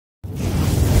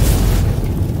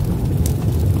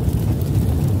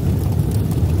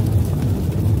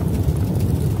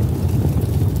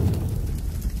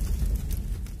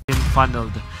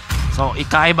funneled. So,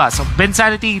 ikaiba. So,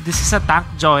 Bensanity, this is a tank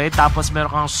joy. Tapos,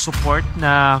 meron kang support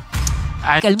na...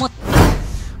 Kalmot.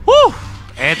 Woo!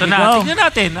 Eto na. Tingnan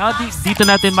natin. Dito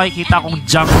natin makikita kung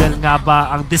jungle nga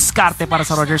ba ang diskarte para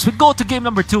sa Rogers. We go to game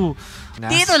number 2.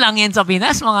 Dito lang yan sa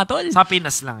Pinas, mga tol. Sa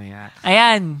Pinas lang yan.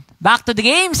 Ayan. Back to the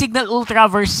game. Signal Ultra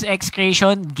versus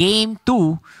Excretion. Game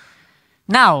 2.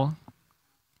 Now,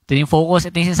 ito yung focus.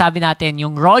 Ito yung sinasabi natin.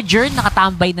 Yung Roger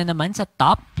nakatambay na naman sa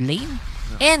top lane.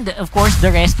 And, of course,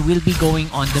 the rest will be going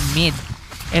on the mid.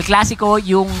 El Clasico,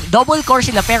 yung double core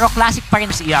sila, pero classic pa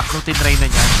rin. Si Iac, tinry na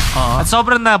niya. At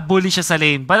sobrang na-bully siya sa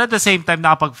lane. But at the same time,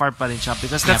 nakapag-farm pa rin siya.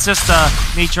 Because that's just the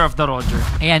nature of the Roger.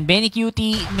 Ayan, Benny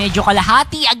Cutie, medyo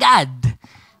kalahati agad.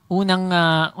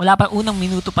 Wala pa, unang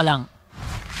minuto pa lang.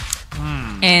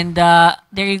 And,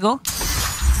 there you go.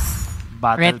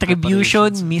 Battle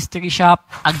Retribution, Mystery Shop,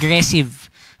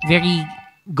 aggressive. Very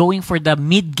going for the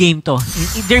mid-game to.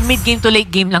 Either mid-game to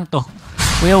late game lang to.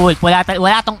 Kuya Wolf,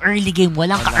 wala tong early game.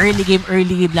 Walang ka-early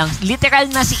game lang. Literal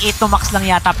na si Etomax lang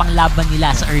yata pang laban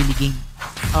nila sa early game.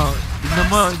 Tignan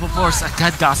mo, ipo-force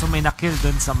agad kaso may na-kill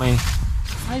dun sa may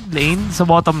side lane, sa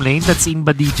bottom lane. That's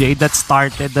Inba DJ that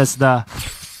started as the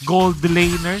gold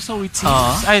laner. So it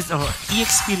seems,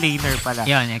 EXP laner pala.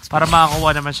 Yun, para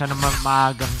makakuha naman siya ng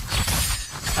maagang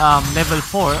level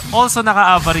 4. Also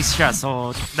naka-avarice siya.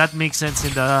 So that makes sense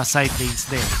in the side lanes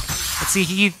there. At si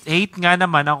Hate nga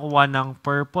naman nakuha ng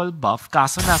purple buff.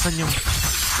 Kaso nasan yung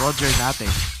Roger natin?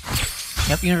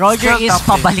 Yep, yung Roger is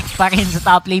pabalik pa rin sa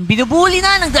top lane. Binubuli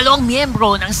na ng dalawang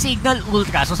miyembro ng Signal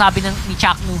Ultra. So sabi ni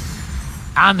Chaknu,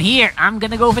 I'm here. I'm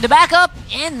gonna go for the backup.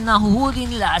 And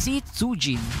nahuhuli nila si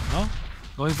Tsujin.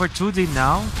 Going for Tsujin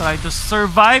now. Try to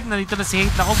survive. Nandito na si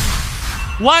Hate. Naku,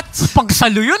 what?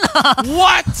 Pangsalo yun.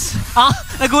 What?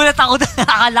 Nagulat ako.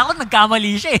 Akala ko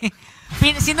nagkamali siya eh.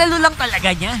 Sinalo lang talaga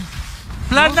niya.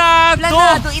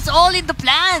 Planado! It's all in the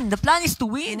plan. The plan is to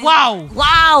win. Wow!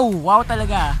 Wow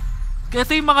talaga. Kaya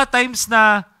ito yung mga times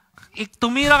na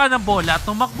tumira ka ng bola,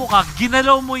 tumakbo ka,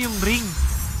 ginalaw mo yung ring.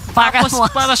 Para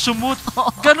sumut.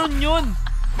 Ganun yun.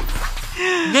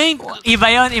 Ngayon, iba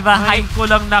yun. Ngayon ko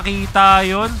lang nakita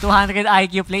yun. 200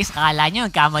 IQ plays. Kala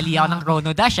nyo, kamali ako ng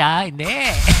Chrono Dash ha. Hindi.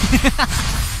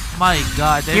 My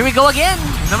God. Here we go again.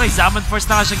 May Zaman Force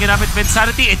na nga siya ginamit.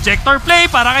 Bensanity, ejector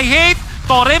play para kay Hate.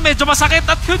 Torre, medyo masakit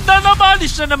at yun na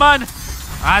naman.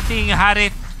 Ating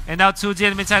Harith. And now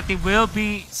Tsujin and Bensanity will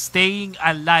be staying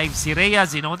alive. Si Rhea,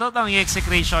 zinotot ang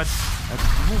execration. At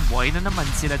buhay na naman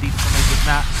sila dito sa may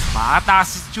gitna. Maataas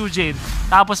si Tsujin.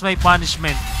 Tapos may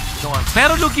punishment doon.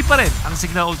 Pero lugi pa rin ang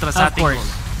Signal Ultra sa ating goal.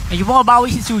 Medyo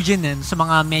bumabawi si Tsujin sa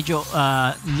mga medyo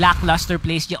lackluster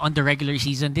plays on the regular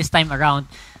season. This time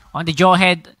around, on the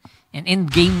Jawhead and in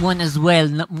Game 1 as well,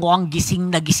 mukhang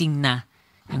gising na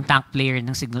yung tank player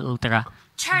ng Signal Ultra.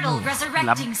 Turtle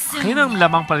resurrecting soon. Kaya nang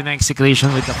lamang pa rin ang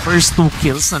execution with the first 2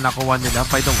 kills na nakuha nila,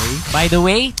 by the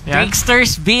way.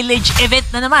 Tricksters Village event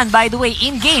na naman, by the way,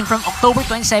 in-game from October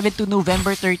 27 to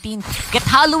November 13. Get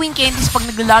Halloween candies pag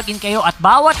nag-login kayo at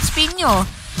bawat spin nyo,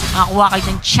 makakuha kayo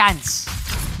ng chance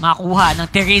makakuha ng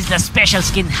Teresa Special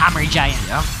Skin Hammer Giant.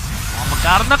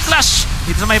 Magkaroon ng clash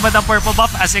dito sa may bandang purple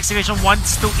buff as Execution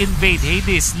wants to invade.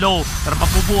 Hades low pero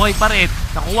mabubuhay pa rin.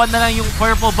 Nakuha na lang yung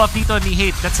purple buff dito ni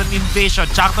Hate. That's an invasion.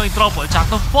 Chakno in trouble.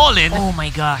 Chakno fallen. Oh my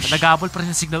gosh. Nagabol pa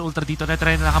rin yung Signal Ultra dito.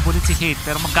 Na-try na nakabulit si Hate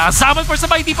pero magkasaman for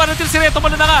sabay. Hindi pa natin si Reto.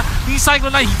 Malo na nga. Yung cycle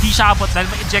na hindi siya abot dahil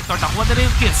may ejector. Nakuha na rin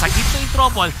yung kill. Sagit na in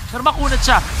trouble pero makunat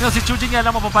siya. Si Chujin nga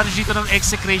lang mapapanish dito ng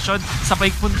Execution sa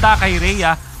pagpunta kay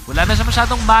Rhea. Wala na siya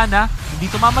masyadong mana. Hindi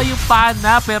tumama yung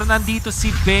pana. Pero nandito si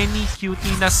Benny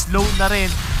Cutie na slow na rin.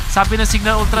 Sabi ng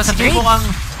Signal Ultra, sige mo ang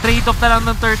trade-off na lang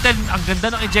ng Turtle. Ang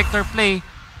ganda ng ejector play.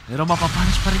 Pero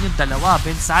mapapunish pa rin yung dalawa.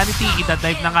 Bensanity,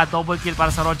 ida-dive na nga. Double kill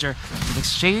para sa Roger. In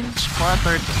exchange for a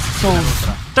Turtle. So,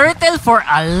 Turtle for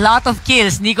a lot of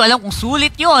kills. Hindi ko alam kung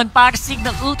sulit yun para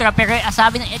Signal Ultra. Pero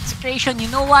sabi ng Execration, you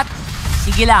know what?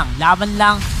 Sige lang, laban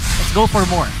lang. Let's go for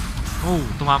more. Oh,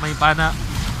 tumama yung pana.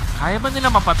 Kaya ba nila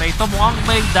mapatay ito? Mukhang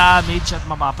may damage at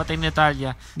mapapatay ni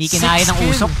Natalia. Hindi kinaya ng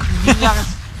usok.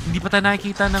 Hindi pa tayo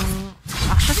nakikita ng...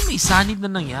 Actually, may sanib na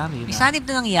nangyari. May sanib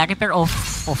na nangyari pero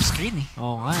off-screen eh.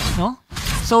 Oo nga. No?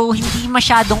 So, hindi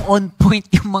masyadong on point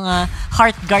yung mga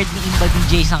heart guard ni Imba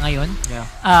DJ sa ngayon. Yeah.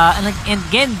 And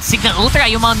again, Signal Ultra,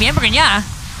 yung mga member niya.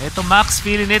 Ito, Max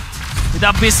feeling it with the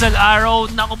Abyssal Arrow.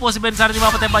 Naku po, si Bensanity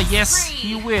mapatay ba? Yes,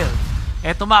 he will.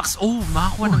 Ito, Max. Oh,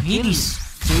 makakuha ng kills.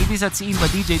 Si Hades at si Imba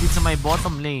DJ dito sa my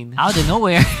bottom lane. Out of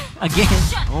nowhere. Again.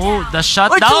 Oh, the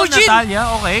shutdown,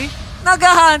 Natalia. Okay.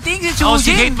 Nag-hunting si Chujin. Oh,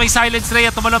 si Hate may silence ray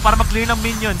at tumalon para mag-clear ng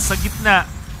minions sa gitna.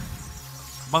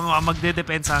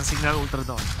 Magde-depensa ang Signal Ultra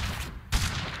doon.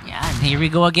 Yan, here we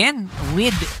go again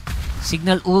with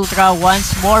Signal Ultra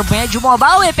once more. Medyo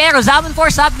mabawi pero Zaman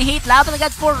Force up ni Hate. Laban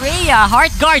agad for Rhea.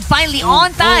 Heart Guard finally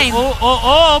on time.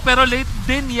 Pero late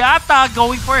din yata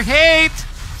going for Hate.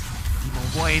 Di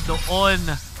mabuhay doon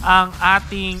ang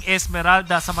ating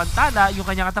Esmeralda. Samantala, yung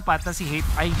kanyang katapat na si Hate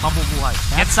ay mabubuhay.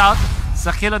 Gets out.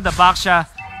 Sa kill on the back siya.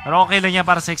 Pero okay lang niya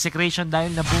para sa execration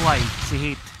dahil nabuhay si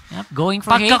Hate. Yep, going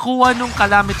for Pagkakuha nung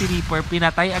Calamity Reaper,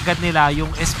 pinatay agad nila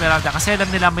yung Esmeralda kasi alam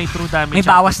nila may true damage. May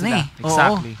bawas na eh.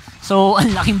 Exactly. So,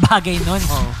 ang laking bagay nun.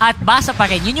 At basa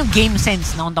pa rin, yun yung game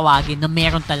sense na kung tawagin na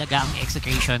meron talaga ang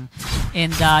execution.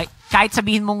 And kahit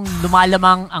sabihin mong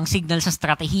lumalamang ang signal sa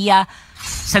strategiya,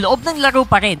 sa loob ng laro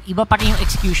pa rin, iba pa rin yung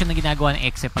execution na ginagawa ng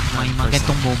EXE pag may mga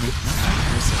gantong moment. No?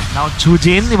 Now,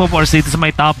 Chujin, ipoforce dito sa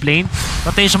may top lane.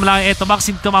 Rotation mo lang ito, Max,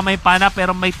 hindi tumama yung pana, pero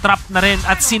may trap na rin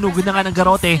at sinugod na nga ng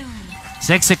garote.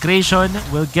 Si Execration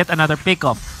will get another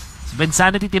pick-off. Si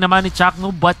Bensanity tinaman ni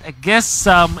Chakno, but I guess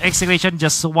Execration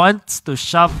just wants to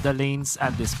shove the lanes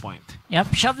at this point.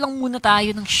 Yep, shove lang muna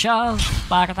tayo ng shove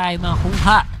para tayo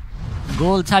makakuha.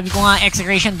 Gold, sabi ko nga,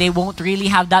 Execration, they won't really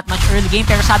have that much early game.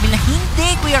 Pero sabi nila, hindi,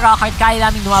 Kuya Rockhard, kaya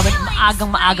namin lumaban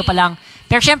maaga pa lang.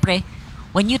 Pero syempre,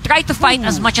 when you try to find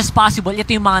as much as possible,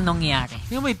 ito yung mga nangyayari.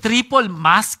 Yung may triple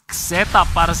mask setup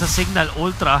para sa Signal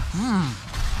Ultra.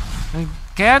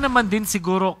 Kaya naman din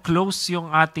siguro close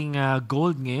yung ating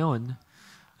gold ngayon.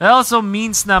 It also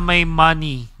means na may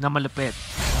money na malapit.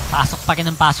 Pasok pa rin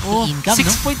ang pasok ng income,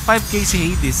 6.5k si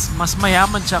Hades. Mas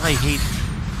mayaman siya kay Hate.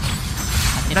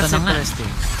 Ito That's na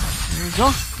interesting. There you go,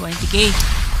 20k.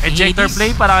 Ejector Hades.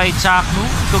 play para kay Chakno.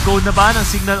 Go na ba ng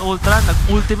Signal Ultra?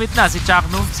 Nag-ultimate na si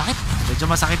Chakno. Sakit.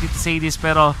 Medyo masakit dito si Hades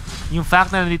pero yung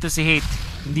fact na nandito si Hate,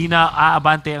 hindi na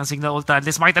aabante ang Signal Ultra.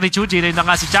 Unless makita ni Chujin, yun na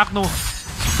nga si Chakno.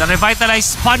 The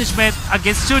revitalized punishment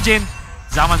against Chujin.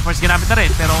 Zaman Force ginamit na rin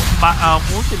pero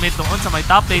ultimate doon sa may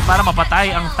top lane para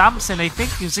mapatay ang Tams and I think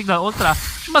yung Signal Ultra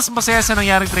mas masaya sa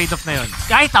nangyaring trade-off na yun.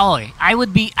 Kahit ako I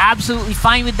would be absolutely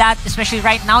fine with that, especially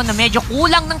right now na medyo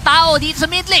kulang ng tao dito sa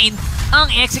mid lane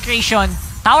ang Execration.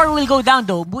 Tower will go down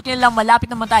though. Buti na lang malapit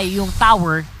naman tayo yung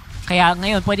tower. Kaya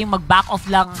ngayon pwedeng mag-back off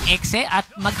lang ang EXE at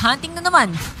mag-hunting na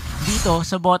naman dito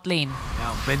sa bot lane.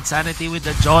 Now, Bensanity with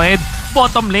the Joed.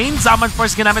 Bottom lane, Zaman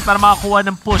Force ginamit para makakuha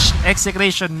ng push.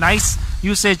 Execration, nice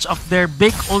usage of their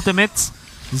big ultimates.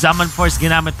 Zaman Force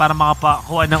ginamit para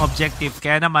makakuha ng objective.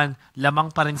 Kaya naman,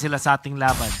 lamang pa rin sila sa ating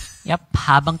laban. Yep,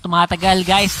 habang tumatagal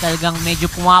guys, talagang medyo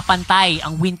pumapantay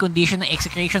ang win condition ng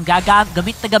Execration.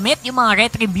 Gamit na gamit yung mga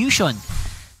retribution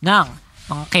ng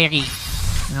mga carry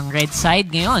ng red side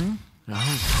ngayon.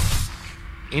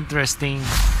 Interesting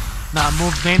na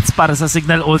movements para sa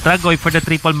Signal Ultra. Going for the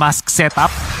triple mask setup.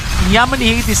 Yaman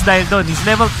ni Hades dahil doon. He's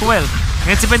level 12.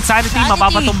 Ngayon si Bensanity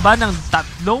mapapatumba ng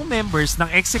tatlong members ng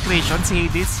Execration. Si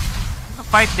Hades,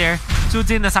 fight there.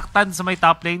 Sujin nasaktan sa may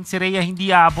top lane. Si Rhea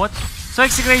hindi aabot. So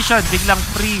Execration, biglang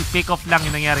free pick-off lang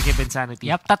yung nangyari kay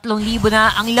Bensanity. Yep, 3,000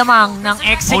 na ang lamang ng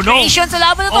Execration sa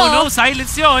laban na to. Oh no,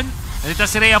 silence yun. Ito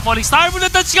si Rhea falling star mo na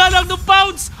touch nga lang ng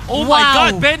bounce. Oh my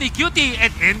God, Benny, cutie.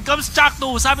 And in comes Chakno.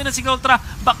 Sabi ng Signal Ultra,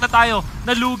 back na tayo.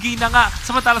 Nalugi na nga.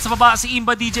 Samantala sa baba, si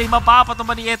Imba DJ,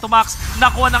 mapapatumba ni Eto Max.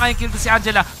 Nakuha na nga yung kill si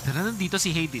Angela. Pero nandito si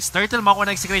Hades. Turtle makuha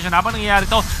na Execration. Habang nangyayari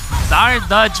to, star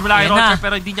dodge mula kay Roger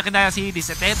pero hindi niya kinaya si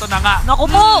Hades. At eto na nga. Naku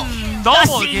po!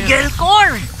 Double The single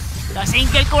core! The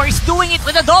single core is doing it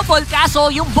with a double.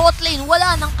 Kaso yung bot lane,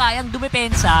 wala nang kayang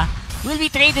dumepensa. Will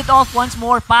be traded off once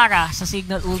more para sa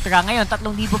Signal Ultra. Ngayon,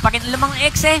 3,000 pa rin lamang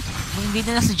EXE. Kung hindi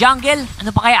na sa jungle,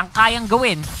 ano pa kaya ang kayang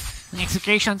gawin ng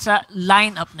Execration sa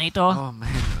lineup na ito? Oh man,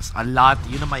 a lot.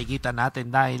 Yun ang makikita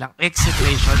natin dahil ang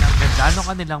Execration, ang ganda ng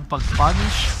kanilang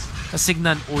pag-punish sa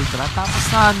Signal Ultra. Tapos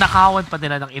na nakawan pa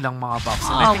nila ng ilang mga buffs.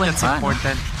 And I think that's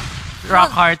important.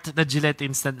 Rockheart, the Gillette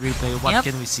instant replay. What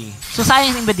can we see? So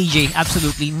sayang yung DJ,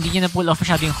 absolutely. Hindi niya na-pull off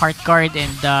masyado yung heart card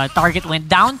and target went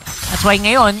down. That's why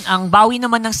ngayon, ang bawi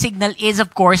naman ng Signal is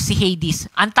of course si Hades.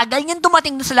 Ang tagal niyan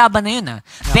dumating sa laban na yun.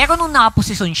 Pero nung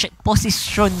nakaposisyon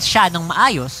siya ng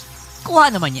maayos, kuha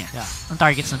naman niya ang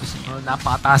targets na gusto niya.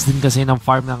 Napakataas din kasi ng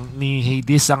farm ni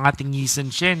Hades. Ang ating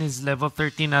Yisan Shen is level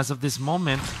 13 as of this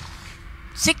moment.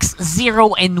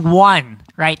 6-0-1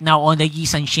 right now on the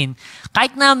Yisan Shin.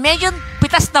 Kahit na medyo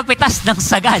pitas ng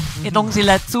sagad itong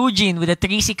sila Tsujin with a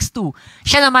 3-6-2.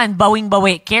 Siya naman,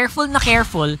 bawing-bawi. Careful na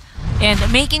careful and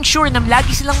making sure na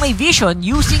lagi silang may vision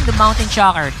using the Mountain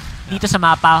Shocker dito sa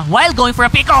mapa while going for a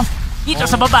pick-off dito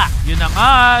sa baba. Yun na nga.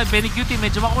 Benny Cutie,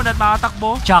 medyo makunat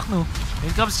makatakbo. Chakno.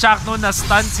 In comes Chakno na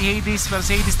stun si Hades. Pero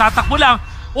si Hades tatakbo lang.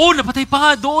 Oh, napatay pa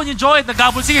nga doon yung Joy.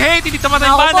 Nagabol si Hades. Hindi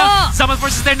tamatay pa na. Zaman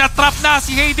Force is there. Na-trap na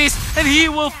si Hades. And he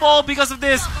will fall because of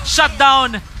this. Shut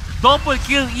down. Double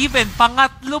kill even.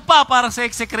 Pangatlo pa para sa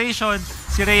Execration.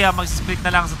 Si Rhea mag-split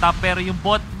na lang sa top, pero yung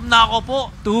bot, nako po.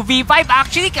 2v5,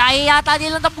 actually, kaya yata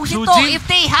nilang tapusin to if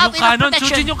they have enough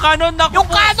protection. Chujin, yung cannon, nako yung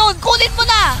po. cannon, kunin mo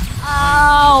na!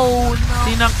 Ow, no.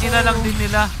 Tinangkina lang din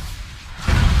nila.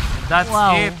 That's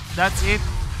Wow. it. That's it.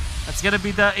 That's gonna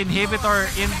be the inhibitor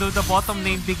into the bottom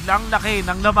lane. Biglang laki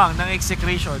ng lamang ng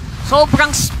execration.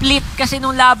 Sobrang split kasi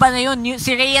nung laban na yun.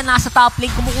 Si Rhea nasa top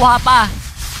lane, kumukuha pa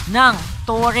ng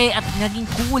Torre at naging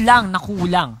kulang na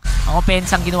kulang. Ako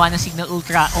pensang ginawa ng Signal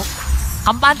Ultra. Oh,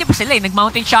 kampante pa sila eh.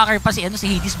 Nag-mountain shocker pa si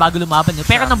Hades bago lumaban.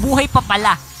 Pero nabuhay pa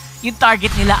pala yung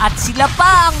target nila at sila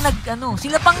pa ang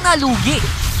sila pang nalugi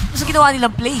sa ginawa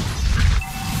nilang play.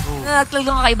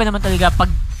 Talagang kakaiba naman talaga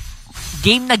pag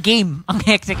game na game ang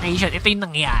execution. Ito yung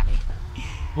nangyayari.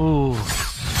 Ooh.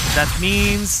 That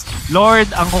means Lord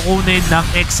ang kukunin ng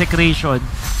execration.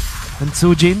 And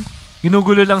Sujin,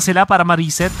 ginugulo lang sila para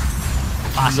ma-reset.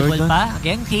 Possible pa.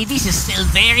 Again, Hades is still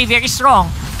very, very strong.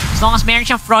 As long as meron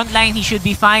siyang frontline, he should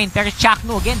be fine. Pero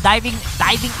Chakno, again, diving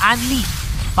Anli.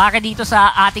 Para dito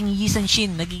sa ating Yisan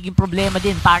Shin, nagiging problema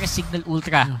din para Signal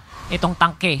Ultra. Itong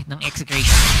tangke ng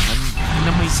execution.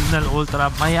 Hindi may Signal Ultra,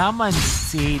 mayaman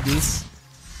si Hades.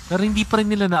 Pero hindi pa rin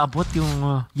nila naabot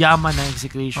yung yaman ng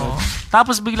execution.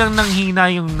 Tapos biglang nanghina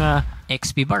yung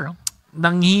XP bar,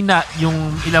 nanghina yung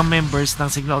ilang members ng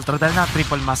Signal Ultra dahil na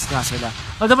triple mask nga sila.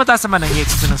 Although mataas naman ang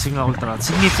EXE ng Signal Ultra,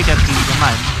 significantly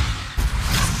naman.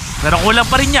 Pero kulang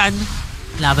pa rin yan.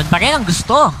 Laban pa rin ang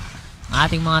gusto ng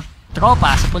ating mga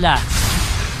tropa sa pula.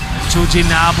 Chujin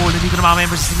na abo, hindi ko na mga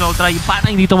members ng Signal Ultra. Yung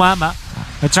pana hindi tumama.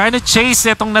 Trying to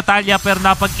chase itong Natalia pero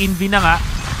napag-invi na nga.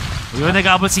 Yun,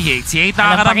 nag-abot si Hate. Si Hate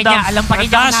nakakaramdam. Alam pa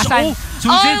rin niya kung nasan.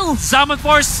 Chujin, Summon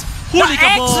Force. Huli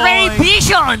ka, boy! X-ray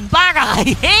vision para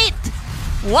kay Hate!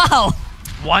 Wow!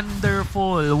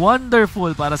 Wonderful.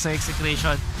 Wonderful para sa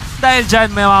execution. Dahil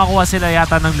dyan, may makakuha sila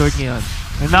yata ng Lord ngayon.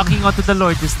 And knocking onto the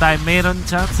Lord this time, mayroon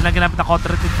silang ginamit na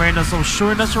Contract Inferno. So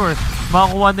sure na sure,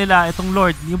 makakuha nila itong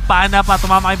Lord. Yung pana pa,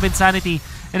 tumama kay Insanity.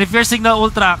 And if you're Signal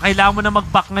Ultra, kailangan mo na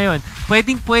mag-back ngayon.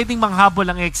 Pwedeng manghabol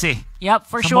ang EXE. Yep,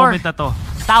 for sa sure. moment na to.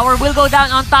 Tower will go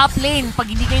down on top lane. Pag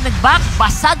hindi kayo nag-back,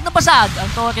 basag na basag ang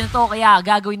torre na to. Kaya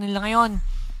gagawin nila ngayon,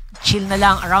 chill na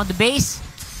lang around the base.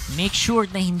 Make sure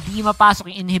na hindi mapasok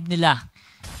yung inhib nila.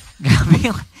 Grabe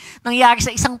yung nangyari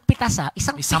sa isang pitas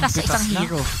Isang pitas sa isang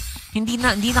hero. Hindi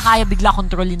na kaya bigla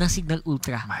kontrolin ng Signal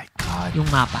Ultra. My God. Yung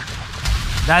mapa.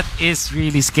 That is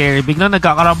really scary. Biglang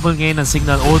nagkakarambol ngayon ng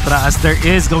Signal Ultra as there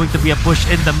is going to be a push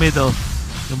in the middle.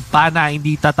 Yung pana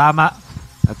hindi tatama.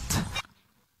 At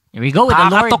here we go with the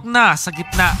Lord. kakatok na sa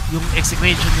gitna yung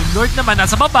execution. Yung Lord naman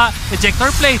nasa baba,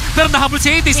 ejector play. Pero nahabol si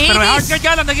Hades. Pero hardguard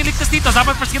nga lang, nagiligtas dito.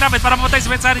 Dapat first ginamit para mamatay si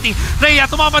Insanity. Rhea,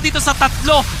 tumama dito sa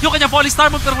tatlo. Yung kanyang Volley Star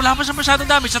Move, pero wala pa siya masyadong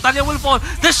damage. Natalia will fall.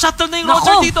 The shuttle na yung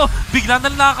Roger dito. Bigla na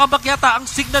nakakabak yata ang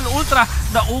Signal Ultra.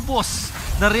 Naubos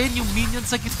na rin yung minion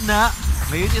sa gitna.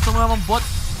 Ngayon itong mga bot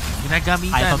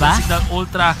ginagamitan ng Signal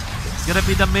Ultra. It's gonna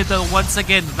be the middle once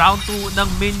again. Round 2 ng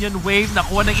minion wave.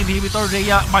 Nakuha ng inhibitor.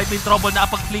 Rhea might be in trouble na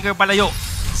pag-flicker palayo.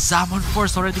 Summon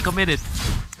Force already committed.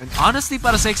 And honestly,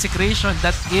 para sa execution,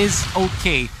 that is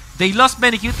okay. They lost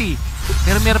many QT.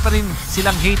 Pero meron pa rin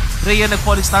silang Hate. Rhea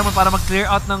nag-Volley Star Move para mag-clear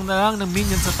out ng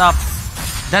minion sa top.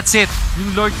 That's it.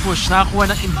 Yung Lord push.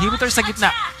 Nakakuha ng inhibitor sa gitna.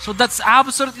 So that's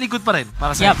absolutely good pa rin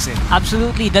para sa EXE.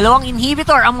 Absolutely. Dalawang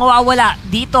inhibitor ang mawawala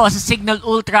dito sa Signal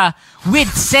Ultra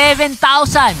with 7,000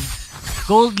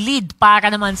 gold lead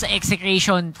para naman sa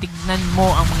execution. Tignan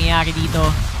mo ang mangyayari dito.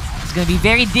 It's gonna be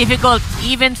very difficult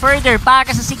even further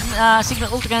para sa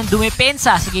Signal Ultra na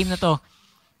dumepensa sa game na to.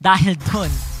 Dahil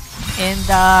doon. And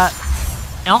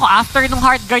after nung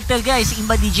hard guard talaga, si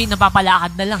Imba DJ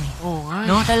napapalakad na lang.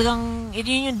 No, talagang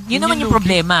yun naman yung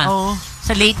problema.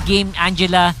 Sa late game,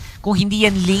 Angela, kung hindi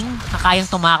yan Ling na kayang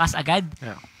tumakas agad.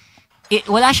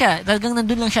 Wala siya. Talagang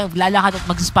nandun lang siya. Lalakad at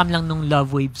mag-spam lang nung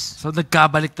love waves. So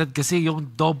nagkabaliktad kasi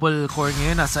yung double core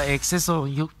ngayon nasa EXE. So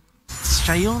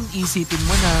siya yung isipin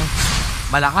mo na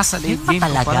malakas sa late game.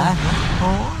 Yun talaga.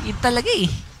 Yun talaga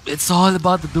eh. It's all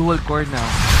about the dual core now.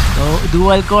 So,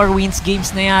 dual core wins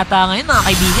games na yata ngayon mga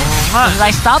kaibigan.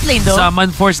 Nice top lane though.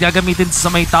 Summon Force gagamitin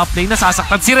sa may top lane.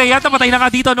 Nasasaktan si Rhea. Napatay na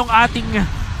nga dito nung ating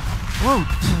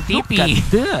TP.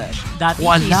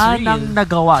 Wala nang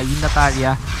nagawa yung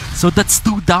Natalia. So that's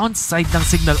 2 downside ng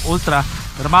Signal Ultra.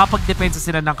 Pero makapag-depensa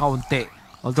sila ng kaunti.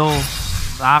 Although,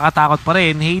 nakakatakot pa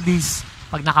rin. Hades,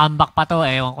 pag na-comeback pa to,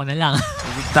 ewan ko na lang.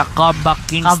 The comeback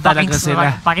kings talaga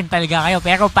sila. Pa rin talaga kayo.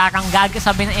 Pero parang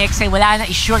gagasabi ng EXE, wala na,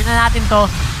 i-sure na natin to.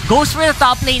 Goes for the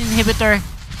top lane inhibitor.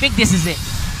 I think this is it.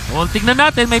 Well, tignan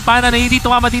natin. May pana na hindi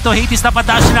tumama dito. Hades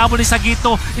napadash na mo ni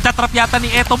Sagito. Itatrap yata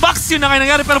ni Eto. Max, yun na nga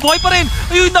nangyari. Pero buhay pa rin.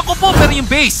 Ayun, naku po. Pero yung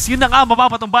base, yun na nga,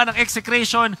 mapapatumba ng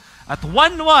execration. At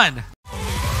 1-1.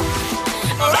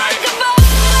 Alright.